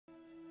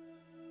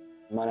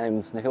My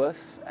name's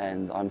Nicholas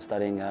and I'm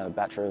studying a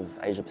Bachelor of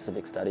Asia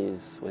Pacific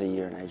Studies with a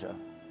year in Asia.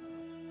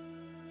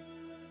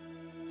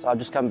 So I've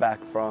just come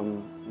back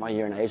from my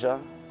year in Asia.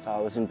 So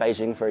I was in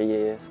Beijing for a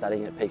year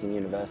studying at Peking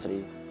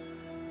University,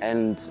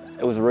 and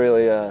it was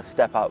really a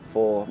step up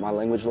for my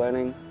language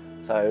learning.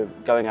 So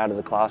going out of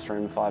the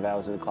classroom, 5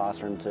 hours in the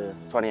classroom, to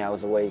 20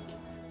 hours a week,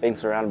 being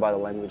surrounded by the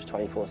language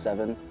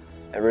 24/7,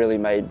 it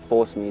really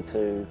forced me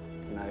to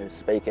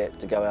speak it,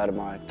 to go out of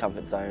my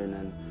comfort zone.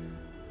 And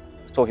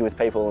talking with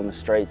people on the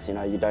streets,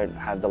 you don't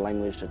have the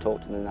language to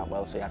talk to them that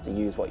well, so you have to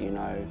use what you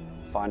know,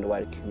 find a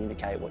way to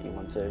communicate what you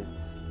want to.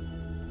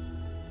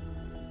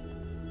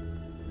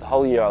 The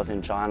whole year I was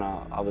in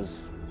China, I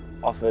was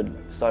offered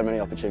so many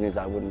opportunities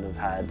I wouldn't have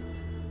had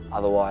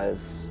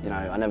otherwise.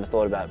 I never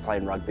thought about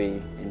playing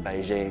rugby in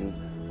Beijing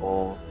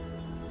or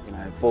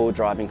full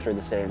driving through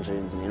the sand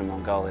dunes in Inner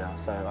Mongolia.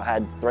 So I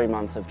had 3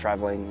 months of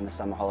travelling in the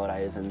summer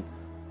holidays, and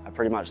I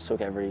pretty much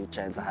took every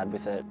chance I had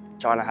with it.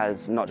 China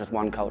has not just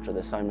one culture,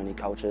 there's so many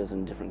cultures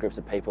and different groups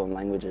of people and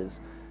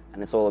languages,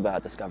 and it's all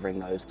about discovering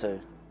those too.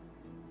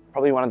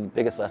 Probably one of the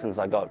biggest lessons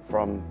I got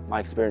from my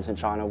experience in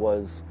China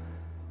was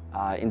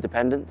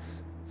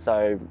independence.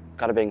 So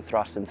kind of being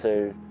thrust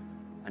into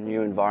a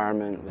new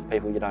environment with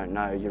people you don't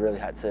know, you really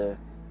had to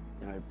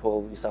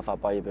pull yourself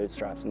up by your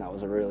bootstraps, and that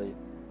was a really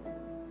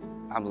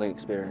humbling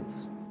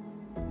experience.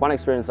 One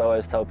experience I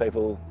always tell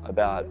people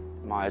about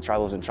my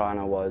travels in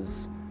China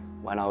was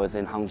when I was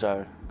in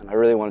Hangzhou, and I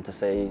really wanted to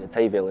see a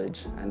tea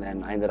village, and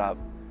then I ended up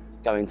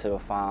going to a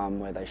farm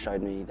where they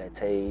showed me their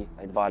tea,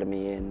 they invited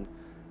me in,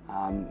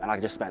 and I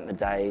just spent the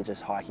day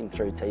just hiking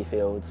through tea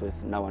fields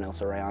with no one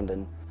else around.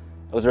 And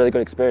it was a really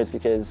good experience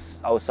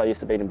because I was so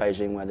used to being in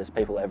Beijing where there's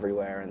people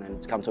everywhere, and then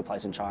to come to a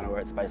place in China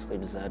where it's basically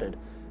deserted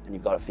and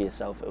you've got it for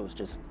yourself, it was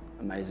just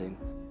amazing.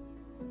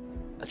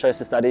 I chose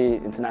to study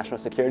international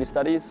security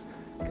studies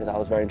because I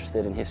was very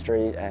interested in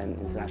history and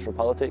international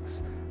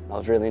politics. I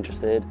was really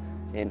interested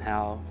in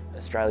how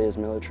Australia's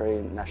military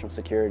and national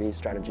security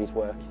strategies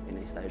work in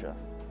East Asia.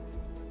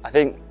 I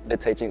think the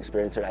teaching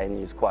experience at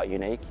ANU is quite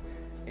unique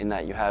in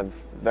that you have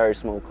very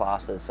small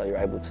classes, so you're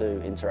able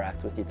to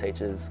interact with your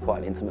teachers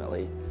quite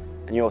intimately.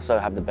 And you also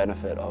have the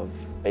benefit of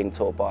being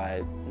taught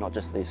by not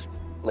just these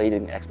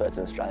leading experts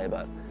in Australia,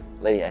 but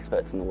leading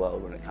experts in the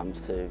world when it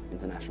comes to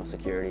international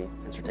security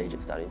and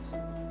strategic studies.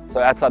 So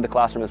outside the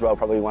classroom as well,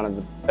 probably one of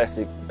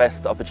the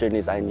best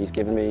opportunities ANU's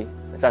given me,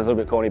 it sounds a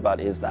little bit corny,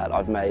 but is that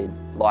I've made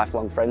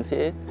lifelong friends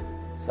here.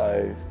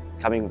 So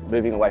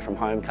moving away from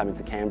home, coming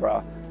to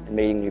Canberra and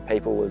meeting new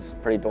people was a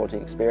pretty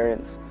daunting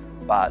experience,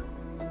 but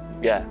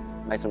yeah,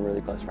 made some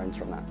really close friends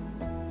from that.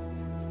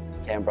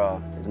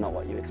 Canberra is not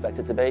what you expect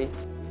it to be.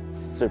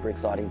 It's a super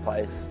exciting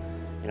place.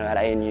 At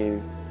ANU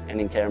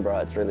and in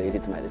Canberra, it's really easy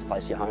to make this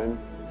place your home,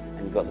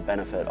 and you've got the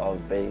benefit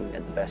of being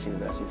at the best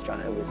university in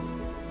Australia with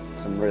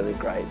some really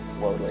great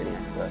world-leading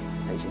experts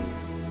teaching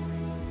you.